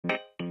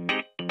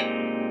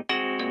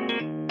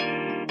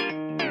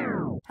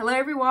Hello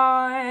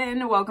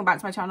everyone, welcome back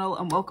to my channel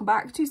and welcome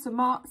back to some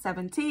more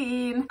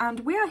 17. And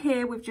we are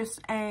here with just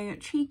a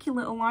cheeky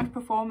little live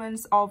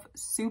performance of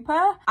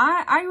Super.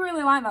 I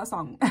really like that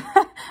song.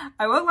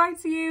 I won't lie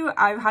to you,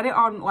 I've had it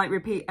on like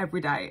repeat every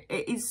day.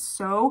 It is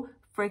so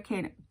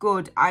freaking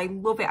good. I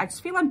love it. I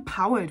just feel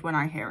empowered when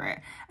I hear it.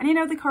 And you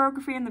know, the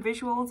choreography and the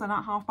visuals are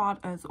not half bad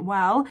as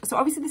well. So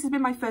obviously this has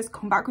been my first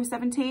comeback with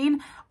 17.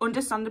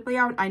 Understandably,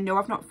 I know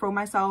I've not thrown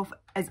myself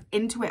as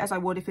into it as I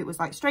would if it was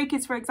like Stray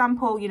Kids, for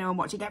example, you know, and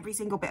watching every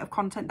single bit of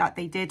content that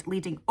they did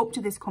leading up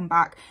to this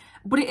comeback.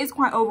 But it is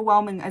quite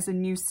overwhelming as a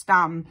new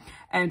stan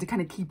to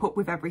kind of keep up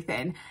with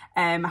everything.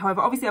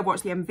 However, obviously I've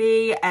watched the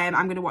MV. I'm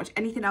going to watch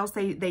anything else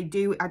they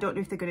do. I don't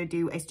know if they're going to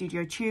do a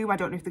studio tube. I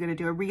don't know if they're going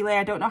to do a relay.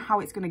 I don't know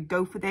how it's going to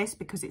go for this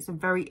because it's a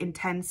very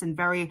intense and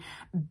very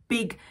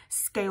big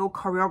scale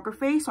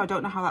choreography. So I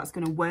don't know how that's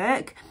going to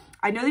work.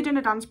 I know they've done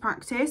a dance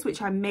practice,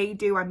 which I may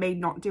do, I may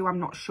not do, I'm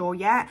not sure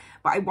yet.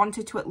 But I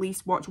wanted to at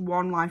least watch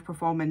one live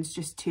performance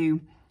just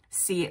to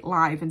see it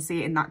live and see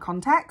it in that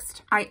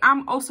context. I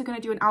am also going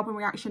to do an album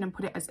reaction and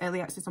put it as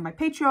early access on my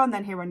Patreon,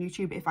 then here on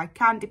YouTube if I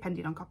can,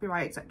 depending on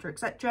copyright, etc,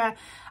 etc.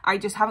 I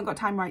just haven't got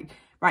time right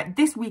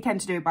this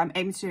weekend to do it, but I'm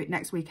aiming to do it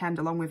next weekend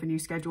along with a new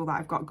schedule that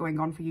I've got going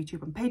on for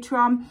YouTube and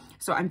Patreon.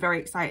 So I'm very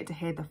excited to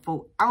hear the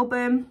full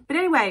album. But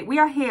anyway, we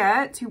are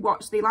here to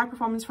watch the live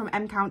performance from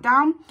M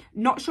Countdown.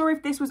 Not sure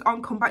if this was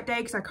on comeback day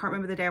because I can't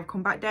remember the day of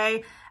comeback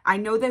day. I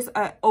know there's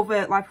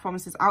other live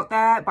performances out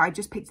there, but I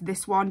just picked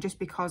this one just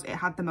because it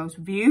had the most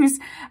views.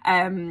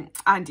 And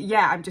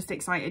yeah, I'm just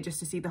excited just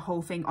to see the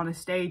whole thing on a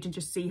stage and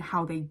just see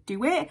how they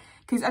do it.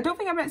 Because I don't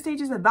think Mnet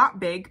stages are that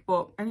big,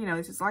 but, and you know,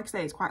 this is like I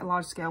say, it's quite a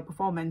large scale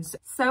performance.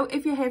 So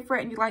if you're here for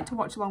it and you'd like to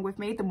watch along with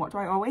me, then what do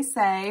I always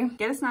say?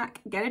 Get a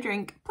snack, get a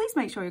drink. Please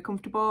make sure you're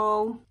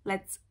comfortable.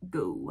 Let's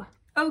go.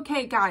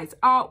 Okay guys,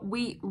 are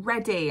we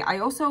ready? I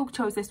also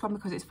chose this one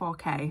because it's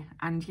 4K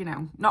and you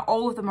know, not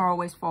all of them are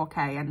always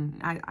 4K and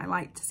I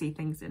like to see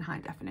things in high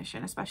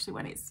definition, especially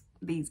when it's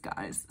these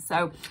guys.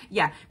 So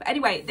yeah, but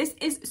anyway, this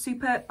is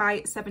Super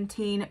by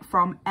 17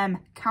 from M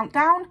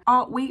Countdown.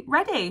 Are we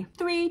ready?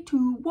 3,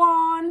 2,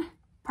 1,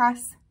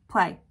 press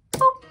play.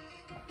 Boop.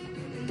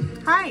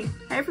 Hi, hey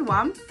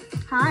everyone.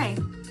 Hi.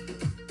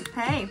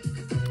 Hey.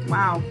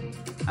 Wow.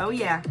 Oh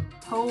yeah.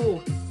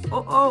 Oh.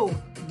 Oh,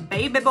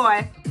 baby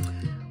boy.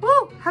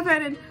 Woo,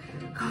 heaven.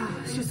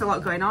 Oh, it's just a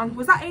lot going on.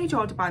 Was that age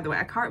order, by the way?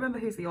 I can't remember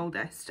who's the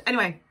oldest.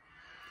 Anyway.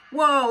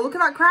 Whoa, look at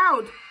that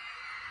crowd.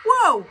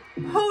 Whoa,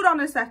 hold on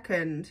a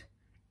second.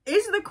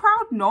 Is the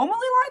crowd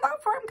normally like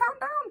that for M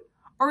Countdown?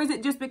 Or is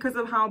it just because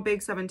of how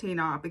big 17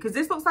 are? Because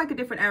this looks like a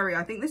different area.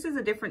 I think this is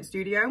a different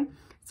studio.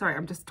 Sorry,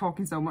 I'm just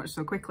talking so much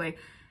so quickly.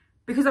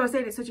 Because I was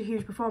saying it's such a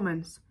huge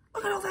performance.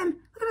 Look at all them.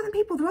 Look at all them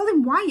people. They're all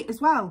in white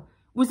as well.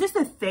 Was this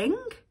a thing?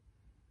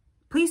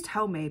 Please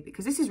tell me,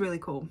 because this is really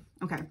cool.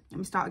 Okay, let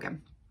me start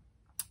again.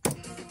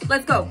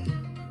 Let's go.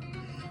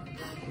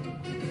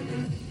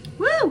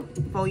 Woo!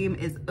 Volume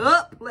is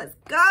up. Let's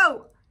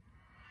go.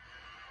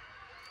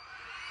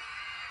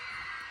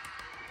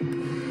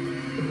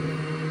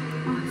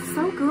 Oh, it's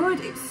so good.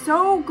 It's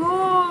so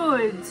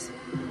good.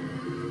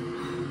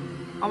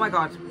 Oh my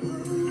God.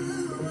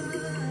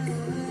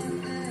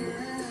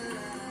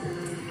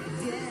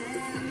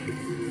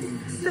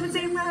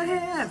 Seventeen right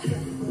here.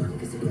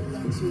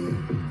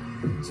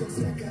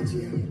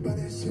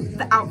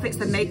 The outfits,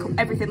 the makeup,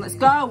 everything. Let's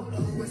go.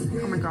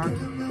 Oh my God. It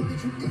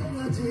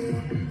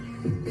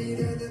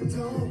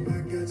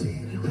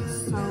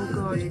looks so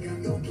good.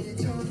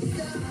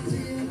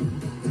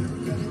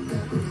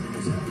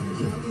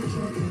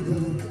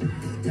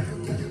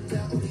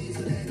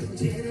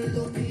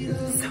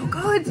 So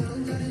good.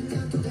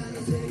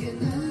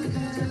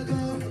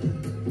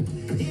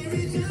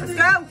 Let's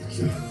go.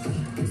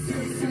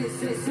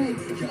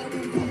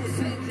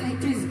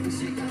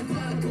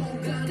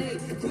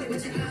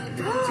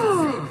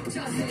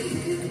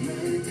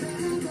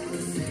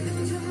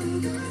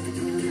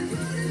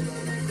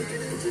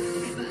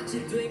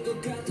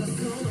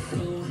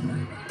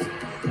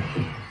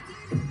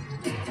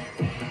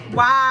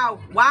 Wow,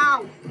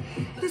 wow,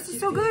 this is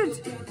so good.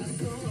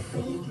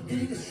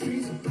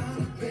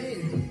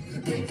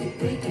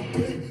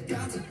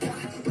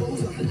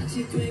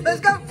 Let's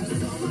go.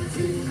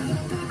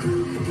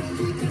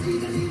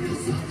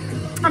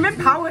 I'm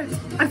empowered.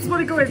 I just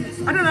want to go in.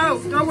 I don't know.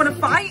 Do I want to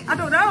fight? I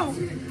don't know.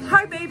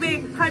 Hi,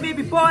 baby. Hi,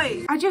 baby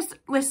boy.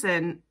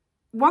 Listen,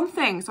 one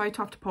thing, so I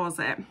have to pause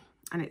it.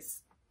 And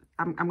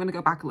I'm going to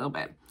go back a little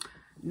bit.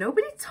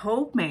 Nobody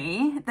told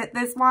me that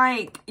there's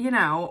like, you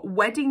know,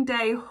 wedding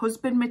day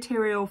husband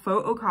material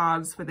photo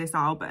cards for this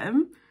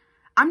album.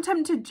 I'm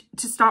tempted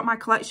to start my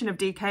collection of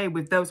DK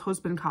with those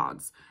husband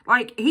cards.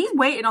 Like, he's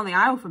waiting on the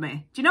aisle for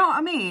me. Do you know what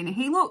I mean?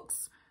 He's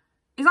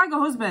like a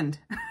husband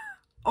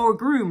or a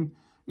groom.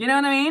 You know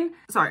what I mean?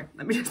 Sorry,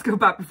 let me just go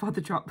back before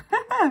the drop.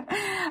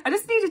 I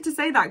just needed to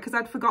say that because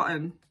I'd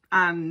forgotten.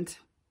 And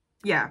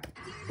yeah.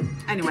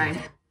 Anyway,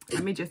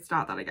 let me just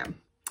start that again.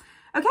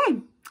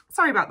 Okay.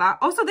 Sorry about that.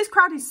 Also, this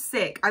crowd is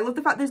sick. I love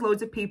the fact there's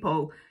loads of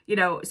people. You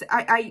know,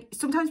 I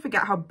sometimes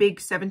forget how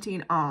big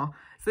 17 are.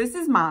 So this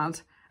is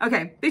mad.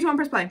 Okay, 3, 2, 1,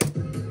 press play.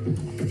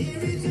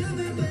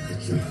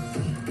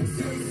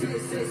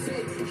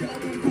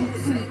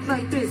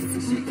 Like this.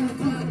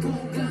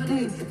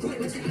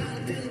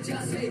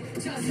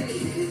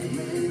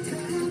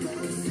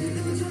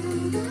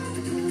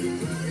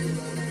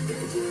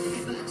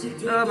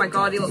 Oh my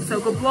god, he looks so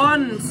good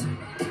blonde.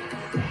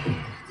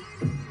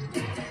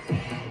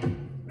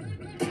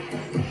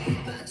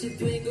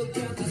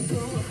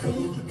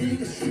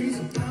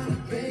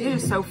 You're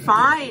so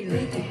fine.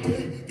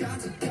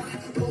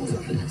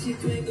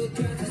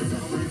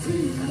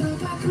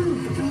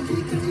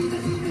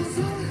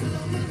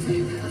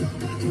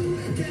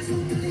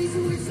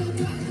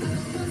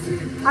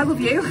 I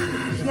love you.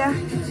 Yeah,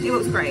 he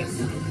looks great.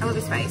 I love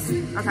his face.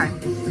 Okay.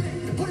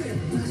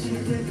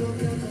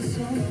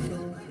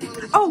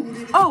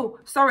 Oh,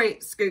 sorry,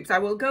 Scoops. I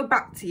will go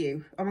back to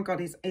you. Oh my god,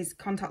 his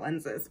contact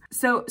lenses.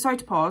 So, sorry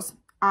to pause.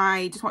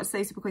 I just want to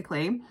say super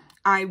quickly,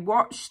 I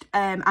watched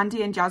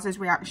Andy and Jazz's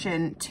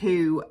reaction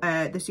to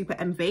the Super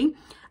MV, and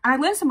I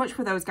learned so much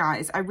from those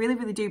guys. I really,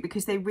 really do,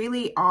 because they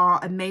really are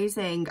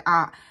amazing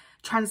at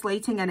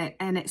translating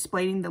and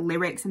explaining the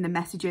lyrics and the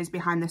messages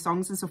behind the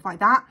songs and stuff like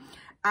that.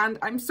 And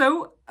I'm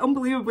so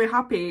unbelievably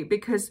happy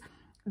because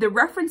the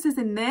references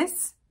in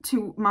this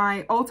to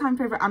my all-time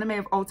favorite anime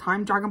of all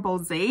time, Dragon Ball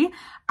Z,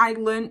 I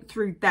learned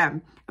through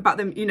them, about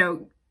them, you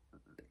know,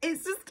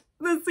 it's just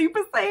the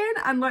Super Saiyan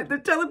and like the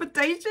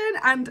teleportation,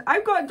 and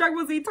I've got a Dragon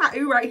Ball Z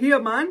tattoo right here,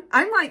 man.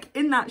 I'm like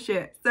in that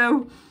shit.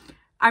 So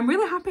I'm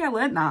really happy I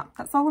learned that.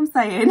 That's all I'm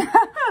saying.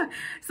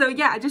 So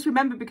yeah, I just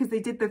remember because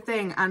they did the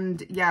thing,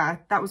 and yeah,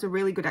 that was a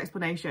really good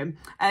explanation.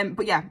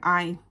 But yeah,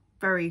 I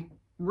very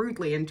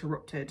rudely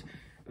interrupted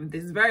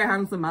this very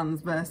handsome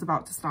man's verse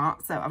about to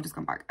start, so I've just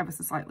gone back ever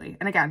so slightly.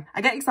 And again,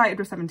 I get excited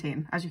with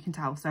 17, as you can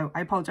tell, so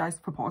I apologise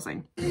for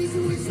pausing.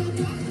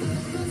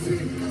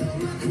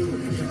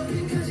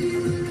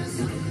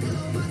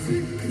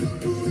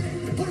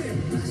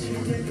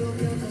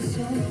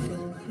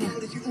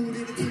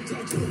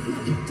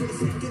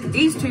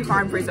 He's too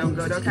fine for his own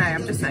good, okay?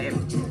 I'm just saying.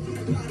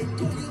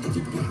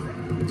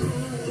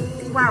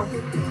 Wow.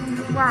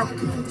 Wow.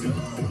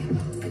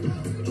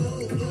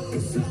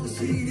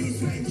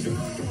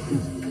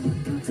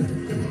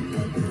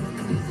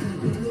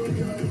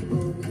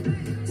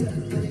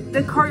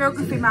 The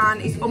choreography,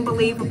 man, is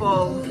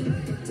unbelievable.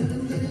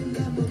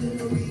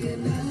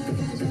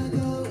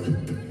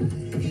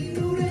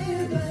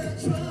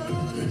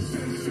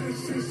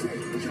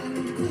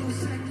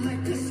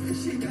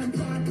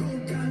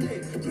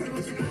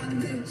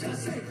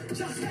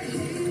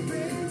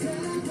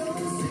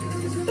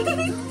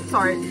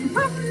 Sorry.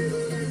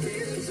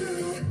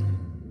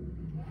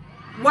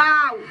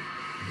 Wow.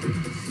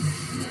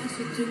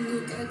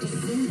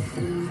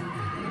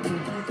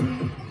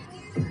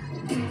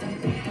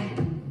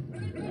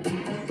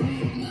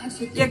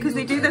 Yeah, because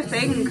they do the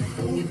thing.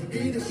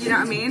 You know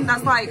what I mean?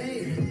 That's like,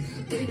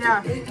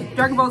 yeah,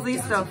 Dragon Ball Z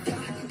stuff.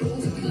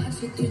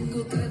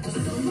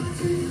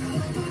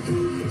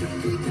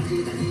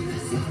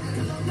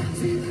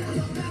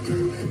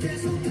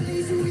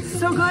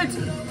 So good.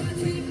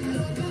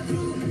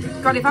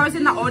 God, if I was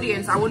in that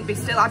audience, I wouldn't be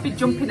still. I'd be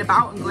jumping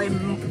about and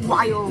going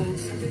wild.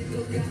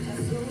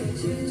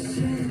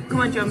 Come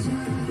on, jump.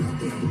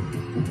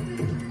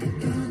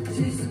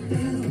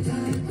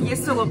 You're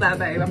still up there,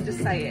 babe. I'm just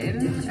saying.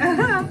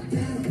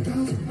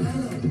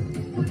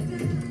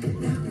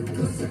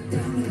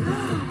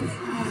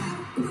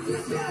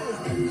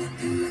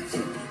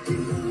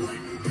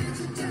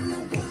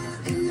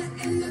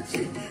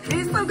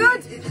 It's so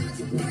good.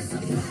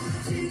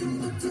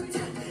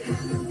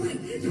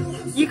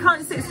 You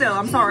can't sit still.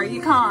 I'm sorry,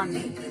 you can't.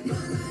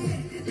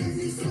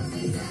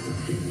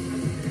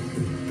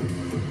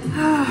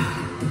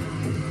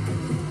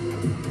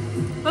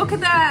 Look at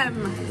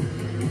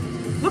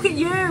them. Look at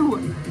you.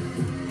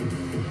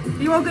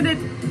 Are you all gonna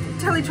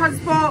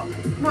teletransport?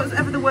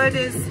 Whatever the word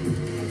is.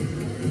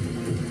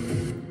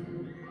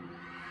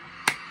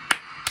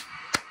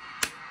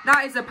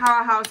 That is a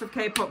powerhouse of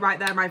K-pop right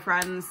there, my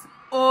friends.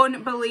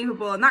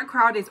 Unbelievable. And that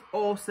crowd is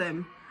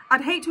awesome.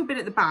 I'd hate to have been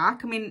at the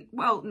back. I mean,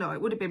 well, no,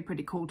 it would have been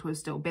pretty cool to have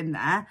still been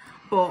there,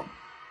 but...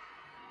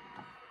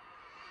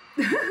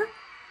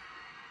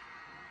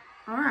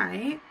 All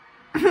right.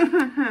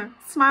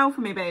 Smile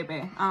for me,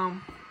 baby.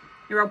 Oh,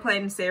 you're all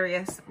playing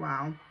serious.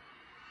 Wow.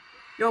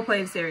 You're all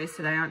playing serious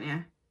today, aren't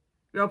you?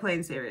 You're all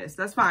playing serious.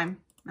 That's fine.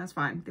 That's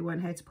fine. They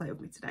weren't here to play with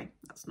me today.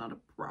 That's not a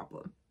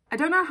problem. I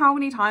don't know how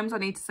many times I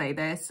need to say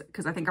this,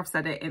 because I think I've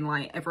said it in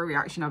like every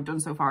reaction I've done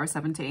so far as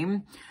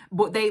 17,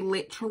 but they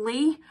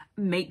literally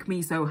make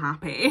me so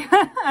happy.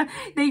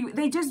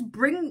 they just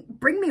bring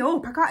me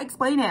up. I can't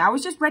explain it. I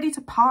was just ready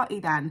to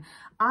party then.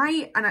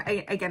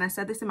 Again, I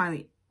said this in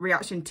my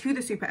reaction to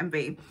the Super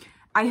MV.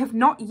 I have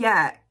not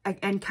yet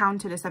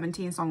encountered a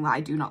 17 song that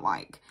I do not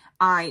like.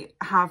 I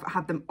have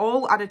had them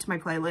all added to my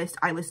playlist.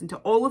 I listen to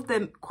all of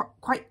them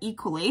quite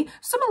equally,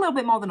 some a little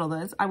bit more than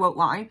others, I won't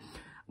lie.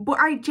 But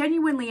I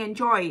genuinely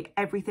enjoy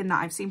everything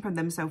that I've seen from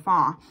them so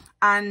far.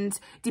 And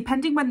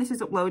depending when this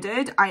is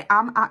uploaded, I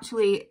am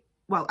actually,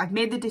 well, I've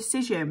made the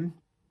decision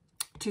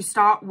to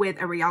start with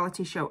a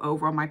reality show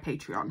over on my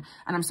Patreon.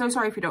 And I'm so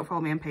sorry if you don't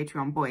follow me on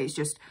Patreon, but it's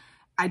just,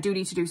 I do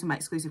need to do some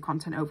exclusive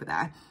content over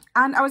there.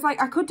 And I was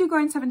like, I could do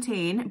Going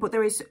 17, but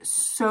there is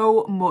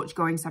so much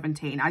Going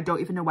 17. I don't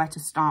even know where to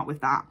start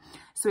with that.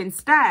 So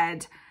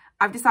instead,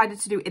 I've decided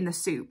to do In the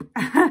Soup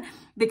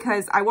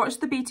because I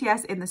watched the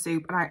BTS In the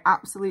Soup and I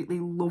absolutely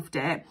loved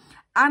it.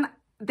 And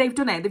they've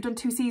done it. They've done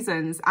 2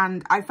 seasons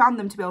and I found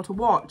them to be able to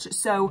watch.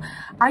 So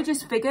I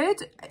just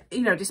figured,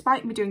 you know,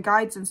 despite me doing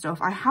guides and stuff,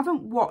 I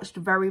haven't watched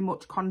very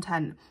much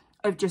content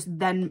of just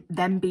them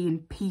being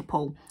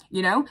people,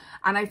 you know?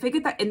 And I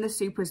figured that In the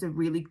Soup was a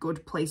really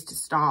good place to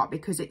start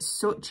because it's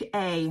such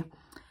a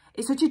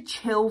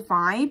chill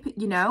vibe,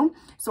 you know?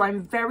 So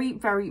I'm very,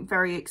 very,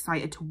 very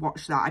excited to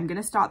watch that. I'm going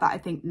to start that, I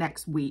think,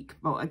 next week.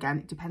 Well, again,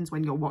 it depends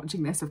when you're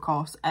watching this, of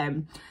course.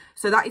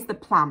 So that is the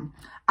plan.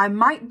 I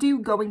might do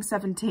Going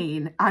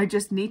 17. I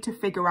just need to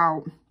figure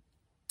out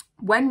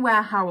when,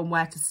 where, how, and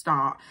where to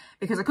start.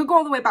 Because I could go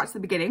all the way back to the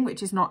beginning,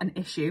 which is not an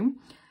issue.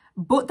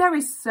 But there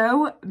is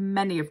so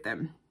many of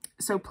them.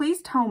 So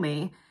please tell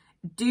me,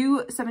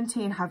 do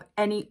 17 have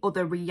any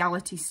other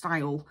reality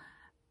style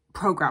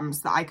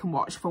programs that I can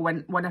watch for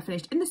when I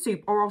finished In the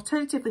Soup, or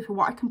alternatively for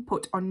what I can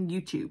put on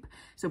YouTube?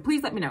 So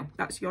please let me know.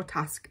 That's your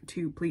task,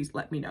 to please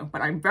let me know.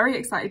 But I'm very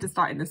excited to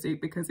start In the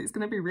Soup because it's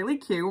going to be really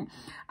cute,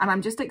 and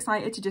I'm just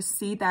excited to just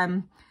see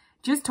them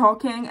just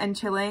talking and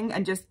chilling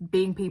and just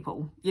being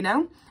people, you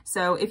know?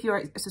 So if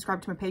you're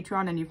subscribed to my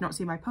Patreon and you've not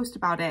seen my post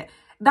about it,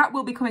 that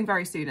will be coming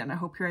very soon, and I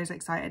hope you're as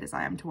excited as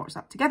I am to watch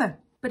that together.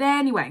 But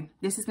anyway,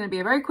 this is going to be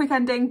a very quick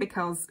ending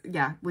because,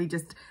 yeah, there's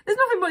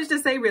nothing much to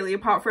say really,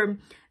 apart from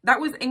that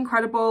was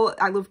incredible.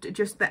 I loved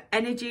just the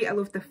energy. I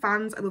loved the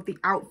fans. I loved the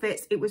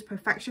outfits. It was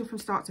perfection from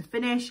start to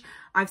finish.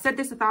 I've said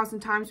this 1,000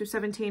 times with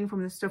 17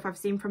 from the stuff I've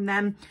seen from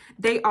them.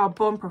 They are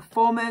born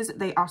performers.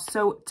 They are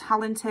so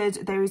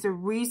talented. There is a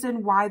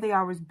reason why they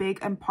are as big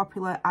and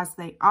popular as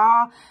they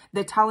are.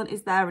 Their talent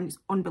is there and it's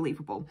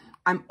unbelievable.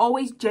 I'm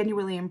always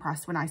genuinely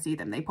impressed when I see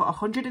them. They put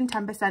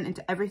 110%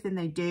 into everything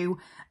they do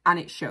and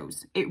it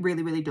shows. It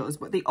really, really does.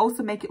 But they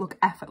also make it look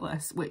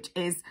effortless, which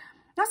is...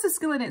 that's a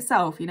skill in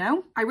itself, you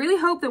know? I really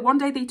hope that one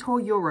day they tour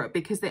Europe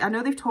because I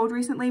know they've toured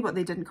recently, but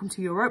they didn't come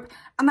to Europe.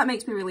 And that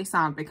makes me really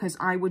sad because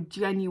I would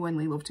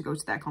genuinely love to go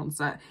to their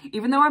concert.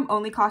 Even though I'm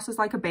only classed as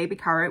like a baby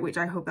carrot, which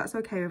I hope that's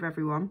okay with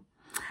everyone.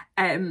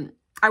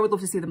 I would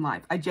love to see them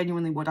live. I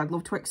genuinely would. I'd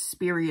love to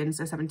experience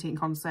a 17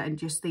 concert and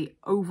just the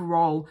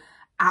overall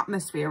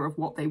atmosphere of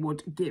what they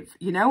would give,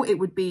 you know? It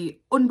would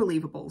be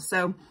unbelievable.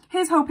 So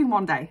here's hoping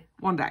one day.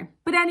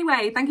 But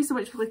anyway, thank you so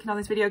much for clicking on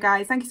this video,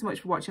 guys. Thank you so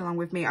much for watching along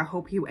with me. I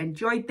hope you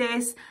enjoyed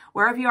this.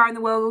 Wherever you are in the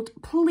world,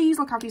 please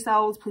look after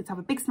yourselves. Please have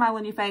a big smile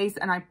on your face.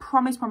 And I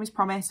promise,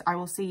 I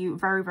will see you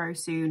very, very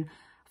soon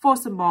for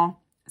some more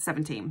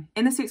 17.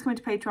 In the Soup's coming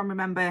to Patreon,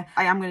 remember,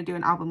 I am going to do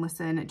an album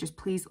listen. Just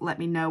please let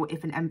me know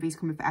if an MV is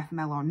coming for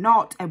FML or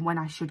not and when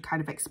I should kind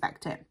of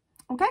expect it.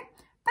 Okay?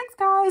 Thanks,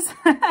 guys.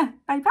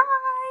 Bye-bye.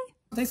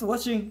 Thanks for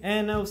watching,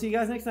 and I will see you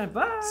guys next time.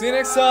 Bye! See you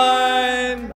next time!